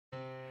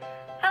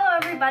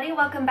everybody,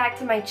 welcome back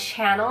to my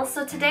channel.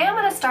 So today I'm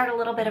going to start a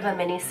little bit of a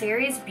mini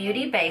series,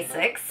 Beauty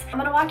Basics. I'm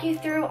going to walk you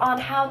through on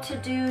how to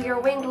do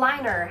your winged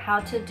liner, how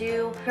to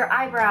do your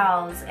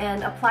eyebrows,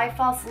 and apply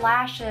false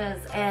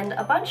lashes, and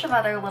a bunch of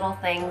other little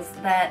things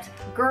that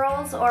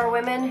girls or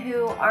women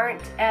who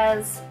aren't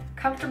as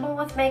comfortable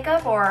with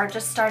makeup or are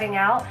just starting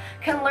out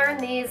can learn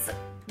these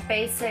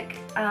basic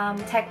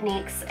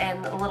techniques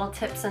and little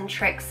tips and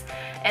tricks.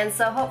 And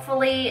so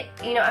hopefully,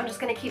 you know, I'm just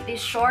going to keep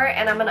these short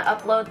and I'm going to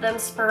upload them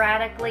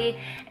sporadically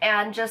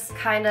and just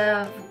kind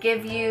of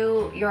give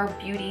you your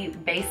beauty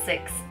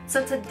basics.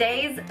 So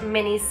today's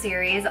mini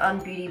series on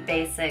beauty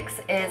basics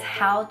is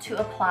how to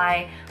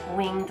apply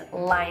winged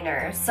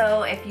liner.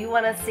 So if you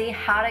want to see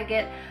how to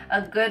get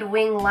a good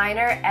wing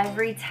liner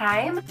every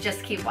time,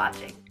 just keep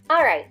watching.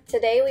 Alright,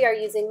 today we are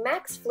using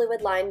MAC's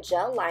Fluidline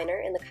Gel Liner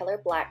in the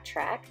color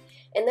Blacktrack,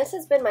 and this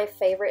has been my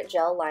favorite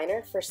gel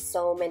liner for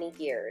so many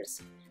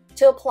years.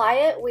 To apply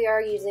it, we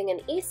are using an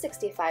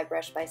E65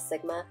 brush by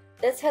Sigma.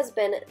 This has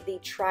been the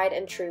tried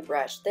and true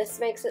brush. This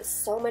makes it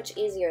so much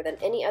easier than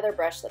any other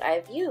brush that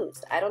I've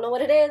used. I don't know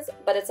what it is,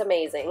 but it's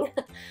amazing.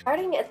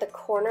 Starting at the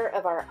corner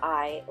of our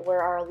eye,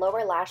 where our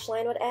lower lash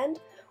line would end,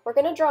 we're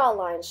going to draw a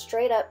line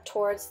straight up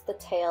towards the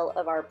tail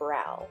of our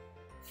brow.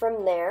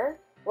 From there,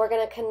 we're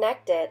going to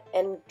connect it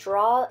and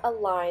draw a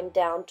line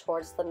down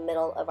towards the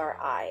middle of our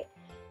eye.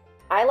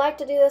 I like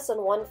to do this in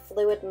one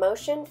fluid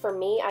motion. For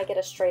me, I get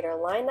a straighter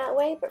line that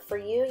way, but for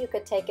you, you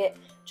could take it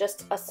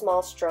just a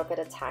small stroke at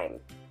a time.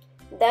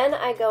 Then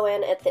I go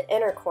in at the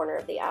inner corner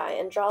of the eye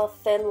and draw a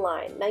thin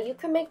line. Now you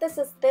can make this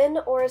as thin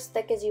or as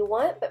thick as you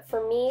want, but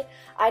for me,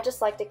 I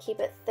just like to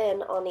keep it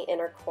thin on the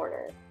inner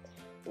corner.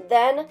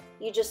 Then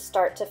you just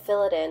start to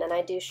fill it in, and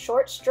I do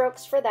short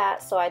strokes for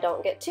that so I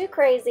don't get too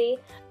crazy.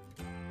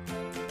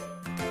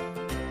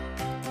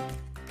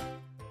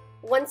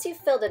 Once you've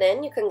filled it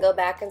in, you can go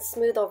back and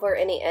smooth over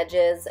any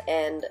edges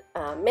and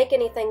make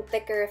anything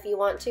thicker if you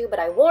want to, but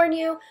I warn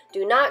you,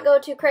 do not go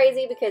too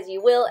crazy because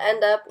you will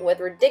end up with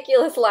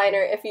ridiculous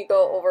liner if you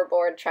go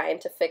overboard trying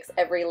to fix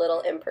every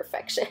little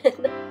imperfection.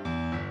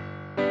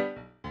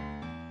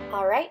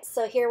 Alright,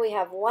 so here we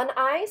have one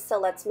eye, so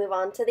let's move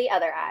on to the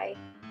other eye.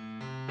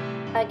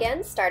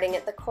 Again, starting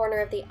at the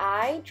corner of the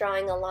eye,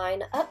 drawing a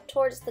line up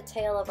towards the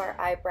tail of our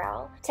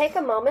eyebrow. Take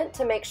a moment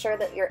to make sure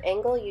that your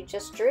angle you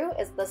just drew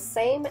is the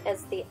same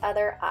as the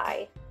other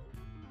eye.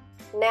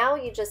 Now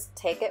you just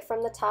take it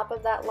from the top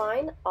of that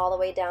line all the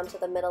way down to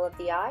the middle of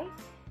the eye,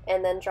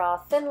 and then draw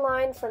a thin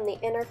line from the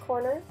inner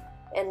corner,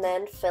 and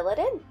then fill it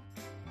in.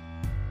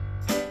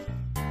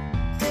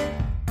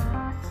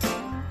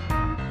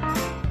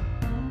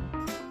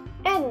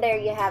 And there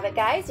you have it,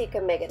 guys. You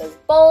can make it as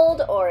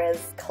bold or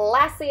as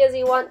classy as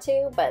you want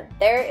to, but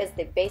there is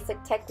the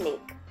basic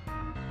technique.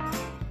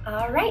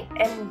 Alright,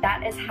 and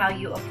that is how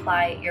you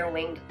apply your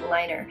winged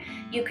liner.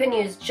 You can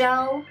use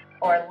gel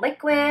or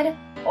liquid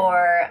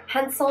or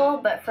pencil,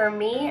 but for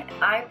me,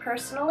 I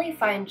personally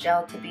find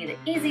gel to be the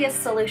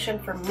easiest solution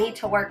for me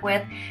to work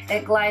with.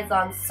 It glides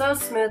on so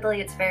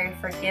smoothly, it's very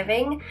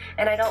forgiving,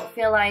 and I don't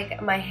feel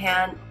like my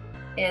hand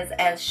is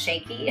as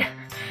shaky.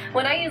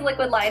 When I use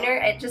liquid liner,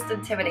 it just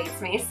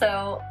intimidates me,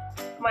 so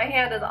my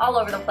hand is all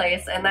over the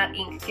place and that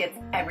ink gets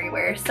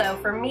everywhere. So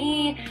for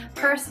me,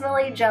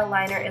 personally, gel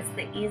liner is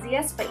the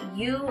easiest, but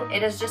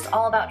it is just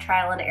all about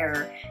trial and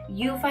error.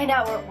 You find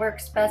out what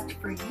works best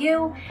for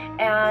you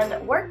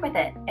and work with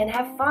it and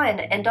have fun.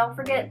 And don't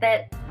forget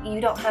that you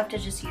don't have to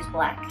just use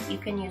black. You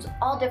can use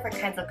all different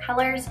kinds of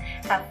colors.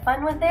 Have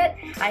fun with it.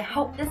 I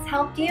hope this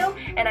helped you,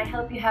 and I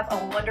hope you have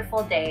a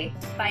wonderful day.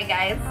 Bye,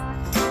 guys.